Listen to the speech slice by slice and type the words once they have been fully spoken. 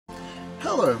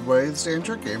Hello everybody, it's the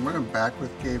Android Gamer. I'm back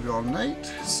with Gabriel Knight,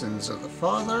 Sins of the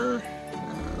Father.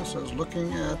 So I was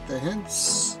looking at the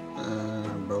hints,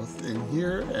 both in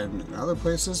here and in other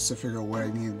places, to figure out what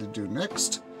I needed to do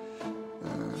next.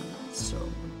 So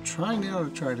I'm trying now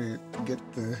to get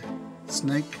the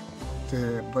snake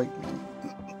to bite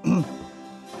me.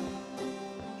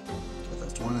 So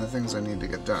that's one of the things I need to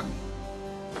get done.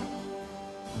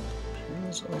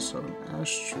 There's also an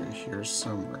ashtray here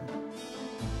somewhere.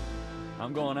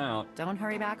 I'm going out. Don't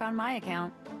hurry back on my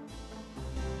account.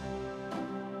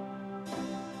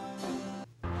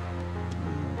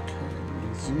 Okay,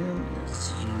 museum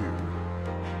is you.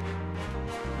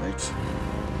 Right?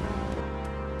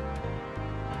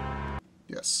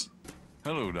 Yes.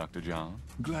 Hello, Dr. John.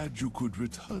 Glad you could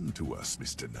return to us,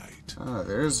 Mr. Knight. Ah,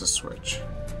 there's a switch.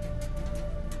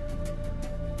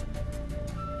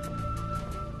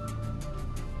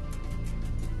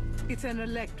 It's an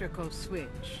electrical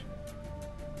switch.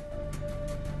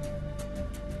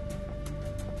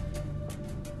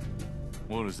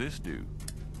 What does this do?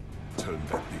 Turn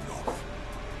that thing off.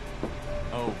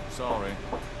 Oh, sorry.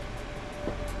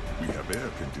 We have air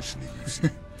conditioning, you see.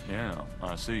 Yeah,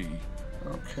 I see.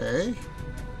 Okay.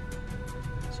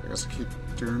 So I guess I keep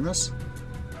doing this.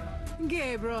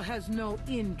 Gabriel has no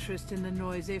interest in the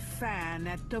noisy fan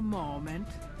at the moment.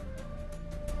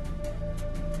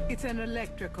 It's an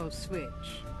electrical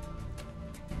switch.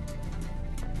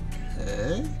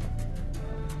 Okay.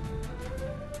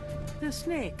 The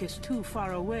snake is too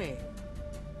far away.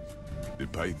 The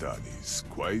python is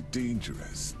quite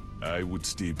dangerous. I would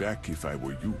stay back if I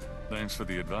were you. Thanks for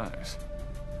the advice.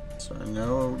 So I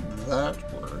know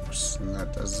that works, and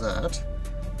that does that.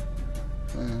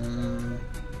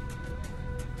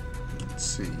 Let's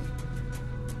see.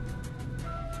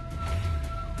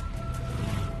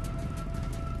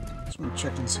 Just want to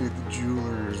check and see if the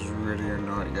jeweler is ready or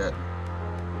not yet.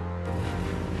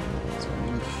 So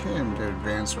I need him to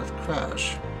advance with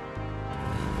Crash.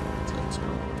 So let's go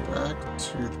back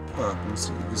to the pub and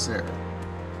see if he's there.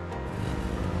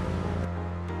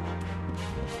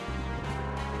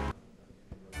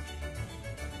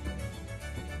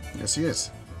 Yes, he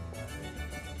is.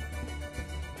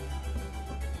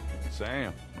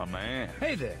 Sam, my man.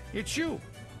 Hey there, it's you.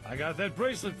 I got that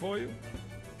bracelet for you.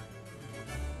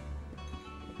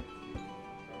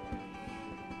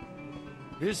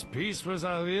 This piece was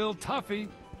a real toughie.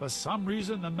 For some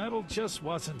reason, the metal just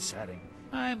wasn't setting.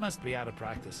 I must be out of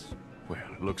practice. Well,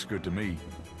 it looks good to me.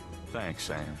 Thanks,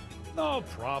 Sam. No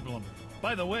problem.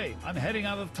 By the way, I'm heading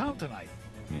out of town tonight.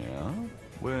 Yeah?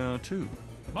 Where to?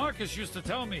 Marcus used to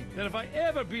tell me that if I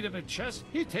ever beat him at chess,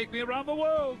 he'd take me around the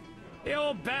world. The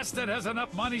old bastard has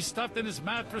enough money stuffed in his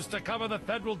mattress to cover the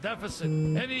federal deficit,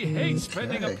 and he hates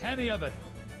spending a penny of it.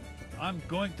 I'm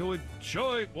going to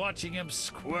enjoy watching him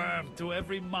squirm to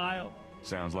every mile.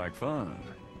 Sounds like fun.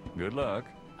 Good luck.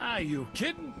 Are you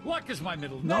kidding? Luck is my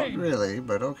middle Not name. really,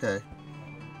 but okay.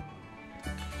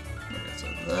 Okay, so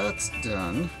that's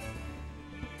done.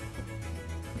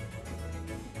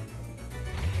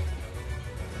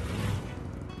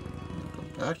 Go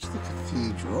back to the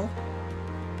cathedral.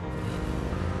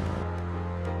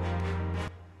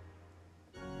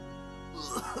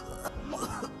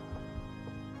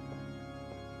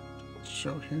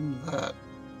 Show him that.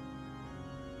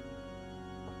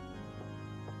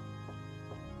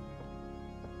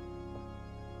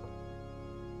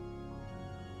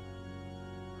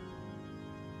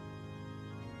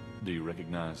 Do you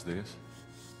recognize this?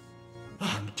 You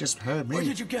just heard me. Where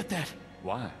did you get that?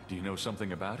 Why? Do you know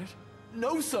something about it?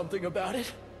 Know something about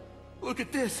it? Look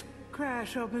at this.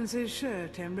 Crash opens his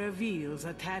shirt and reveals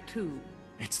a tattoo.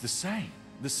 It's the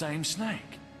same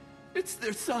snake. It's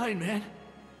their sign, man.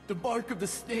 The bark of the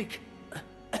snake.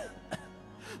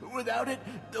 Without it,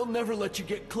 they'll never let you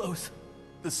get close.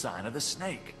 The sign of the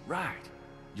snake, right.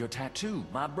 Your tattoo,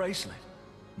 my bracelet.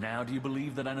 Now do you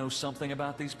believe that I know something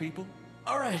about these people?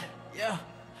 All right, yeah.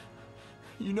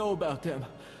 You know about them.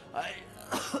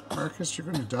 Marcus, you're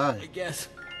gonna I die. guess.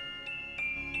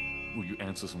 Will you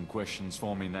answer some questions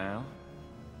for me now?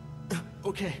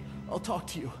 Okay, I'll talk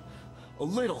to you. A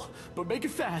little, but make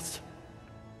it fast.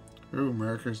 Ooh,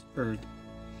 Marcus,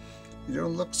 you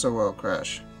don't look so well,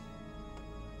 Crash.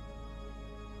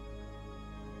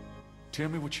 Tell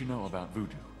me what you know about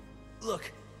voodoo.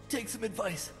 Look, take some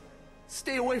advice.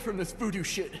 Stay away from this voodoo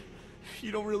shit.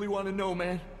 You don't really want to know,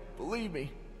 man. Believe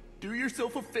me. Do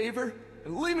yourself a favor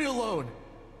and leave me alone.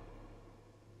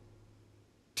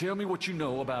 Tell me what you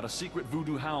know about a secret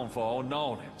voodoo hound fall in New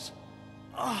Orleans.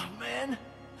 Oh, man.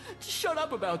 Just shut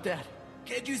up about that.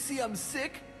 Can't you see I'm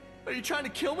sick? Are you trying to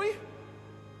kill me?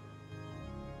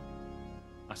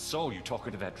 I saw you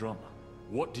talking to that drummer.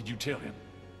 What did you tell him?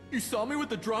 You saw me with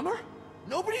the drummer?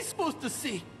 Nobody's supposed to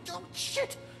see. Oh,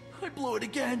 shit! I blew it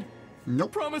again.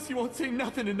 Nope. Promise you won't say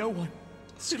nothing to no one.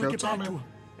 It'll Scout get back on to him. him.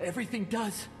 Everything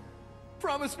does.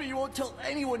 Promise me you won't tell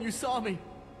anyone you saw me.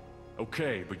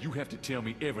 Okay, but you have to tell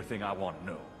me everything I want to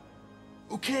know.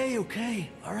 Okay,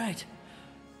 all right.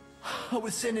 I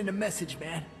was sending a message,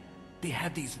 man. They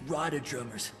have these rada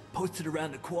drummers posted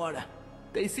around the quarter.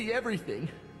 They see everything,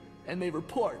 and they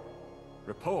report.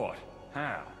 Report?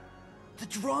 How? The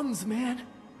drums, man.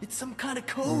 It's some kind of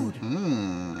code.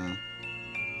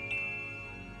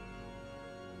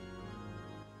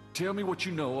 Tell me what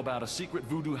you know about a secret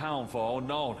voodoo hound fall in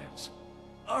New Orleans.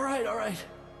 All right.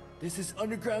 There's this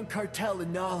underground cartel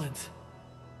in New Orleans.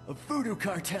 A voodoo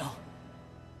cartel.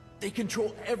 They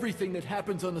control everything that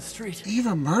happens on the street.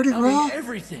 Even Mardi I Gras? mean,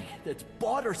 everything that's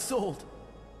bought or sold.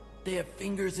 They have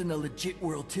fingers in the legit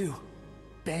world, too.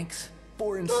 Banks,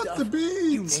 foreign Not stuff, the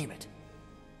beads. you name it.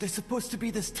 There's supposed to be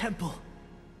this temple.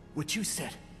 What you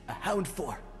said, a hound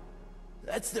for.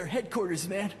 That's their headquarters,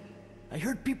 man. I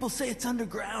heard people say it's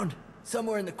underground,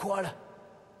 somewhere in the quarter.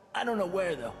 I don't know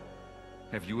where, though.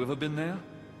 Have you ever been there?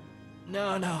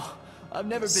 No, I've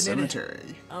never been Cemetery. in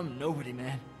it. I'm nobody,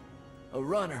 man. A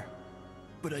runner.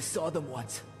 But I saw them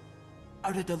once.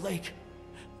 Out at the lake.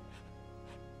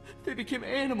 They became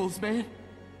animals, man.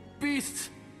 Beasts.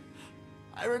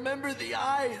 I remember the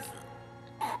eyes.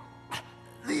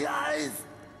 The eyes.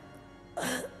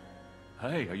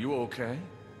 Hey, are you okay?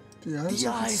 The eyes The of the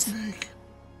eyes. snake.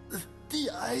 The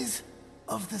eyes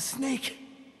of the snake.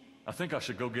 I think I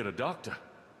should go get a doctor.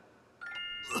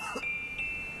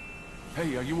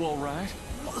 Hey, are you all right?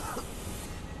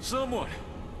 Someone!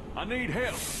 I need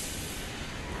help!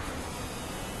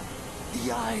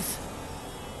 The eyes.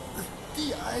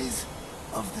 The eyes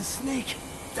of the snake.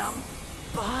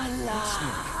 Dambala.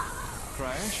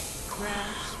 Crash?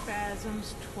 Crash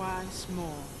spasms twice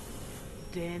more,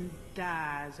 then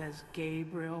dies as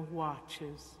Gabriel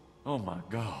watches. Oh my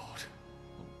god.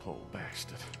 Oh, poor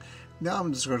bastard. Now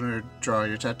I'm just going to draw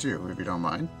your tattoo, if you don't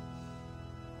mind.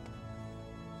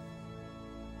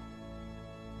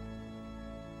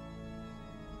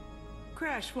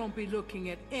 Crash won't be looking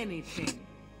at anything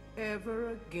ever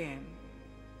again.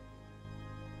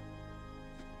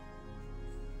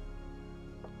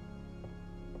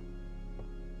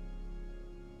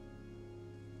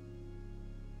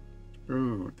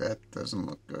 Ooh, that doesn't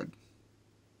look good.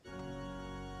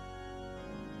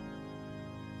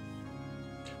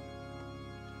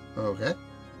 Okay.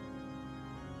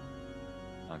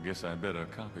 I guess I'd better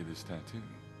copy this tattoo.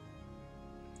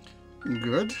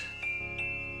 Good.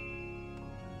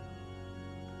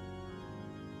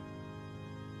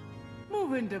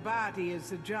 Moving the body is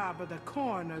the job of the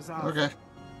coroner's office. Okay.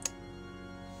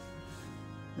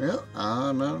 Well,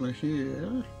 I'm out of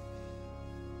here.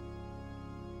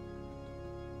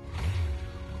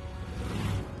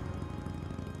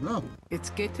 No.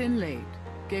 It's getting late.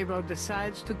 Gabriel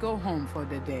decides to go home for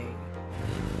the day.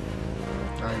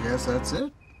 I guess that's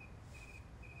it.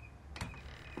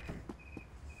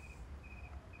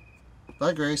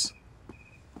 Bye, Grace.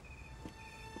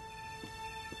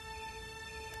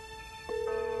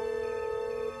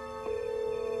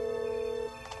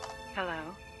 Hello?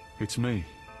 It's me.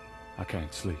 I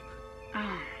can't sleep.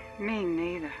 Oh, me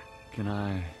neither. Can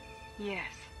I...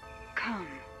 Yes. Come.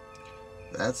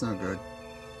 That's no good.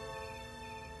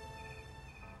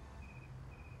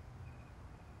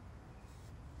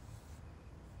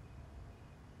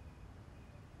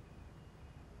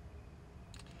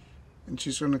 And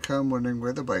she's going to come wondering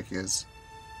where the bike is.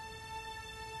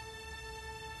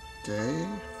 Day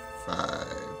 5.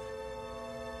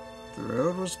 The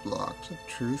road was blocked. The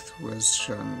truth was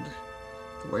shunned.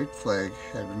 The white flag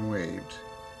had been waved.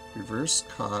 Reversal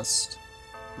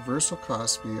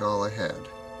cost me all I had.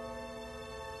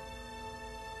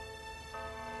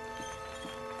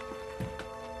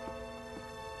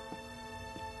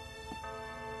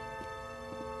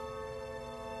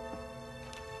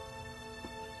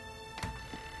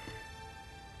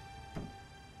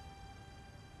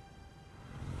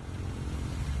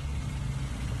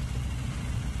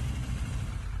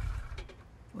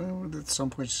 Well, at some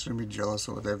point she's going to be jealous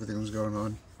of what everything was going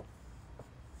on.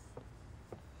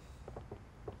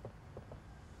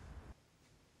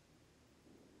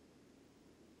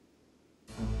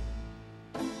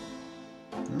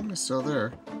 Oh, he's still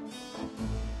there.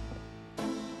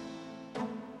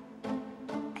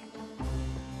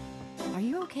 Are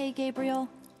you okay, Gabriel?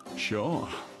 Sure.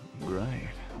 Great.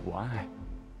 Why?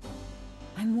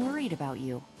 I'm worried about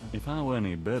you. If I were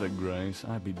any better, Grace,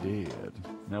 I'd be dead.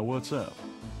 Now what's up?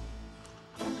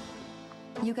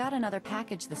 You got another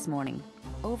package this morning,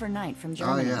 overnight from Oh,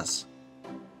 Germany. yes.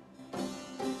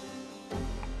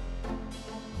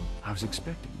 I was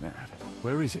expecting that.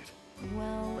 Where is it?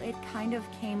 Well, it kind of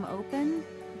came open,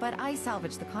 but I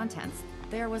salvaged the contents.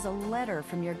 There was a letter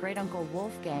from your great-uncle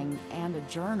Wolfgang and a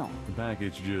journal. The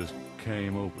package just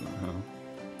came open, huh?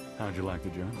 How'd you like the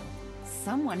journal?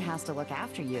 Someone has to look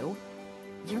after you.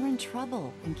 You're in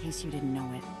trouble, in case you didn't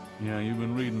know it. Yeah, you've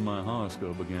been reading my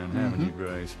horoscope again, haven't you,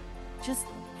 Grace? Just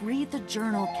read the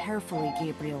journal carefully,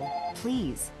 Gabriel.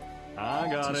 Please. I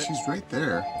got it. She's right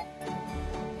there.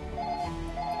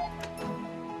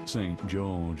 St.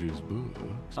 George's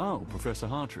books. Oh, Professor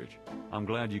Hartridge. I'm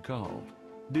glad you called.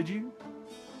 Did you?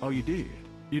 Oh, you did.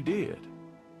 You did.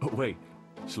 Oh, wait.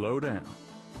 Slow down.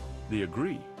 The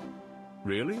agree.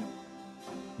 Really?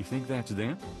 You think that's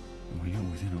them? Wheel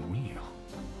within a wheel.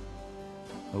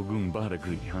 Ogun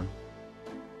agree, huh?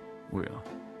 Well,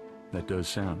 that does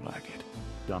sound like it.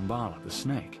 Damballa, the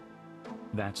snake.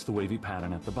 That's the wavy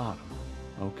pattern at the bottom.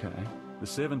 Okay. The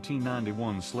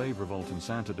 1791 slave revolt in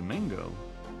Santo Domingo?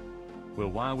 Well,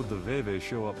 why would the Veve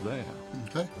show up there?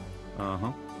 Okay.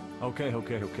 Uh-huh. Okay.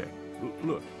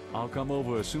 Look, I'll come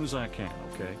over as soon as I can,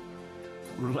 okay?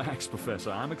 Relax,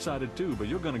 Professor. I'm excited too, but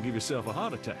you're gonna give yourself a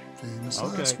heart attack. Famous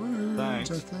Okay, last words,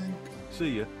 thanks. I think.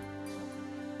 See ya.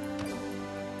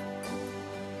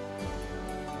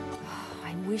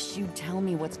 I wish you'd tell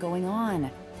me what's going on.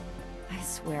 I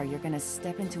swear you're gonna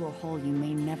step into a hole you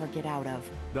may never get out of.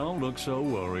 Don't look so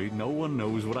worried. No one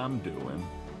knows what I'm doing.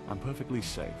 I'm perfectly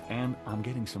safe, and I'm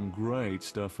getting some great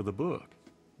stuff for the book.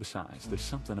 Besides, there's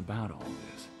something about all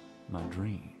this. My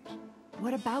dreams.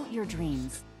 What about your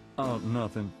dreams? Oh,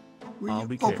 nothing. Will I'll you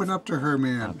be open careful. up to her, I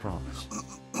man? promise.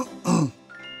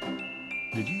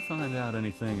 Did you find out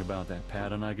anything about that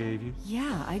pattern I gave you?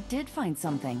 Yeah, I did find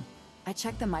something. I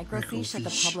checked the microfiche at the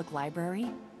Microfiche. public library.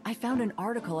 I found an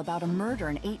article about a murder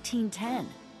in 1810.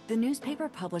 The newspaper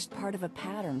published part of a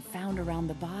pattern found around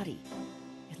the body.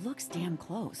 It looks damn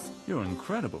close. You're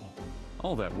incredible.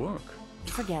 All that work.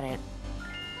 Forget it.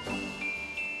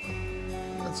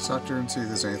 Let's talk to her and see if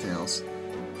there's anything else.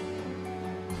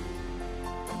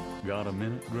 Got a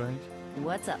minute, Grace?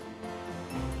 What's up?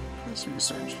 Let's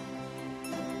research.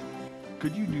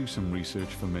 Could you do some research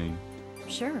for me?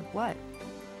 Sure, what?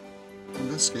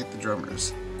 Investigate the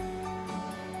drummers.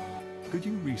 Could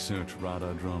you research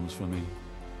Rada drums for me?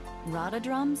 Rada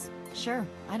drums? Sure.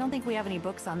 I don't think we have any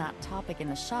books on that topic in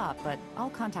the shop, but I'll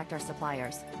contact our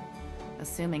suppliers.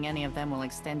 Assuming any of them will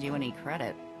extend you any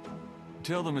credit.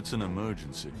 Tell them it's an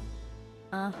emergency.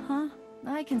 Uh-huh.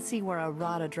 I can see where a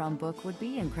Rada drum book would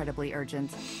be incredibly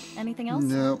urgent. Anything else?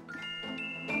 No.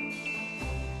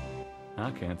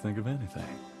 I can't think of anything.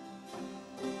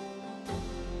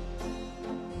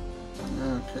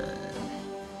 Okay.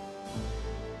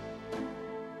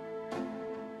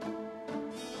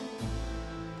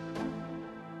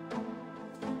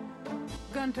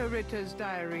 Gunter Ritter's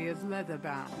diary is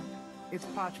leather-bound. Its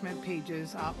parchment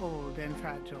pages are old and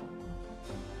fragile.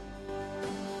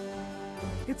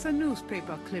 It's a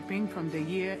newspaper clipping from the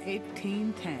year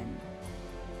 1810.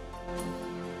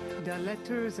 The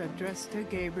letter is addressed to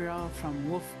Gabriel from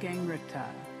Wolfgang Ritter.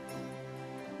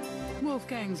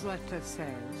 Wolfgang's letter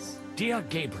says, Dear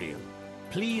Gabriel,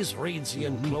 please read the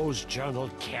enclosed journal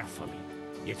carefully.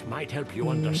 It might help you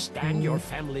understand your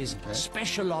family's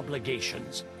special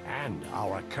obligations and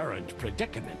our current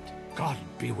predicament. God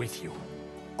be with you.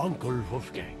 Uncle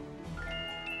Wolfgang.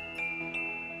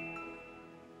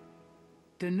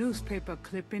 The newspaper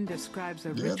clipping describes a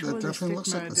Yeah, that definitely ritualistic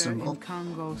looks like the murder symbol. in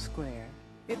Congo Square.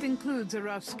 It includes a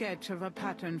rough sketch of a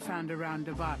pattern found around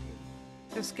the body.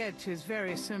 The sketch is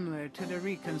very similar to the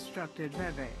reconstructed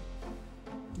Veve.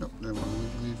 Nope, I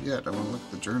won't leave yet. I want to look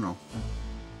at the journal.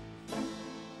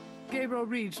 Gabriel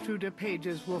reads through the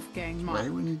pages Wolfgang marked. Why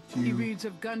wouldn't He you... reads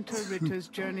of Gunter Ritter's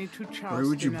journey to would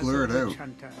Charleston you as blur a it out? witch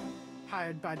hunter,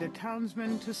 hired by the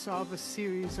townsmen to solve a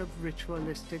series of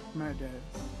ritualistic murders.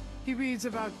 He reads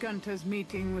about Gunter's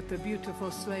meeting with the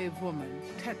beautiful slave woman,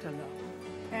 Tetelo,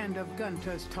 and of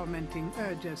Gunter's tormenting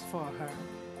urges for her.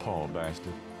 Poor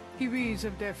bastard. He reads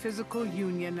of their physical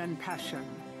union and passion,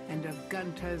 and of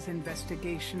Gunter's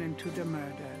investigation into the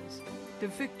murders. The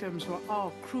victims were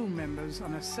all crew members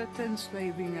on a certain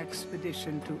slaving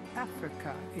expedition to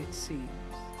Africa, it seems.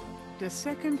 The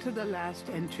second to the last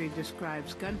entry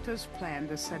describes Gunter's plan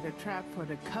to set a trap for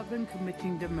the coven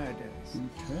committing the murders.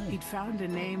 Okay. He'd found a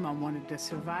name on one of the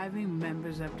surviving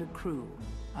members of the crew,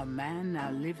 a man now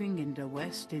living in the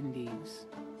West Indies.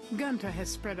 Gunter has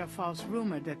spread a false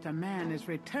rumor that the man is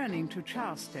returning to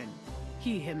Charleston.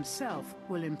 He himself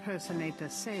will impersonate a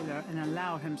sailor and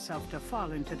allow himself to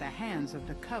fall into the hands of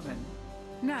the coven.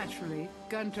 Naturally,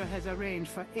 Gunter has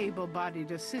arranged for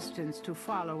able-bodied assistants to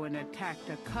follow and attack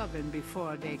the Coven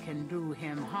before they can do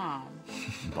him harm.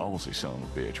 Ballsy son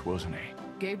of a bitch, wasn't he?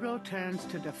 Gabriel turns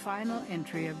to the final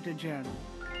entry of the journal.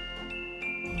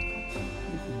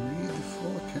 You can read the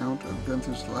full account of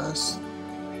Gunther's last...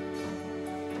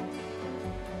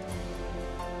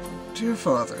 Dear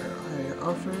Father, I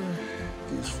offer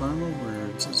these final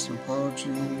words as an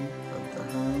apology of the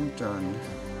harm done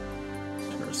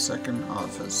to our second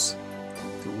office.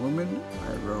 The woman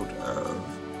I wrote of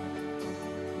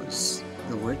was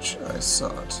the witch I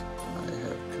sought. I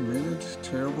have committed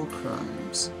terrible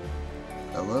crimes.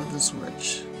 I love this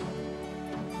witch.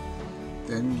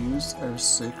 Then use our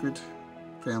sacred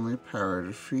family power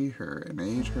to free her and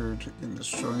aid her in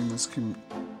destroying this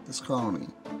colony.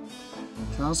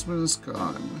 Talisman is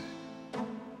gone.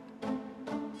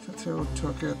 Theo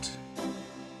took it.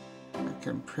 I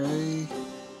can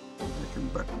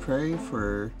but pray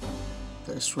for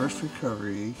the swift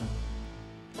recovery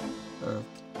of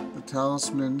the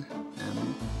talisman,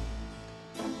 and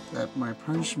that my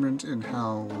punishment in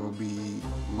hell will be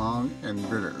long and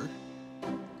bitter.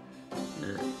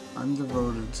 Your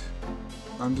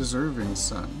undeserving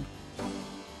son,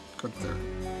 Gunther.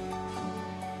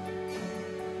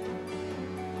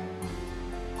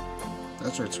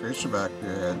 That's right, scratch the back of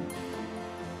your head.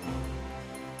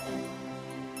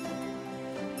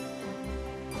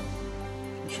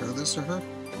 Can you show this to her?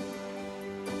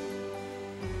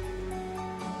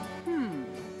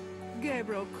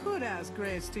 Gabriel could ask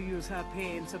Grace to use her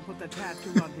paints and put the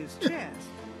tattoo on his chest,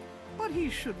 but he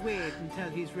should wait until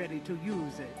he's ready to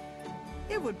use it.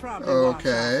 It would probably wash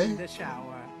off in the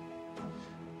shower.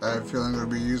 I have a feeling we'll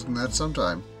be using that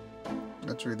sometime.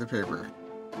 Let's read the paper.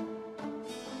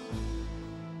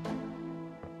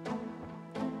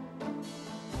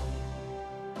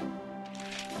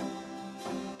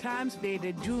 Times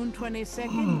dated June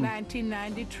 22nd,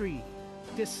 1993.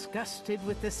 Disgusted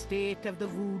with the state of the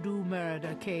voodoo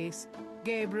murder case,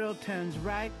 Gabriel turns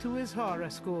right to his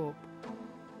horoscope.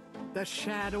 The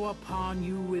shadow upon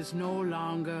you is no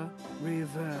longer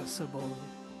reversible.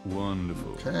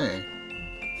 Wonderful. Okay.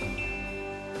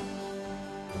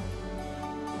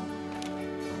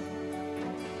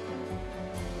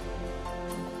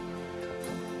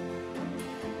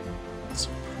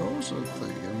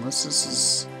 Supposedly, unless this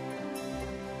is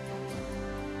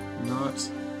not...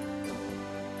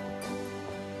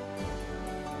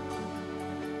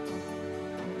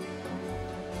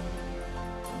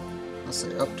 Unless they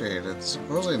updated it,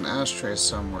 supposedly an ashtray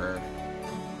somewhere.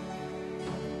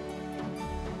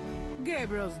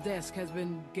 Gabriel's desk has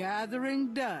been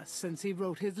gathering dust since he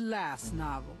wrote his last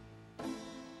novel.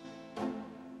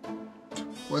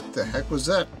 What the heck was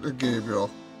that, Gabriel?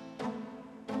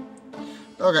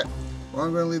 Okay, well,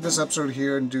 I'm going to leave this episode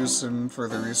here and do some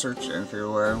further research and figure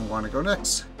out where I want to go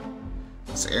next.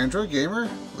 It's Android Gamer,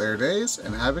 later days,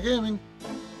 and happy gaming!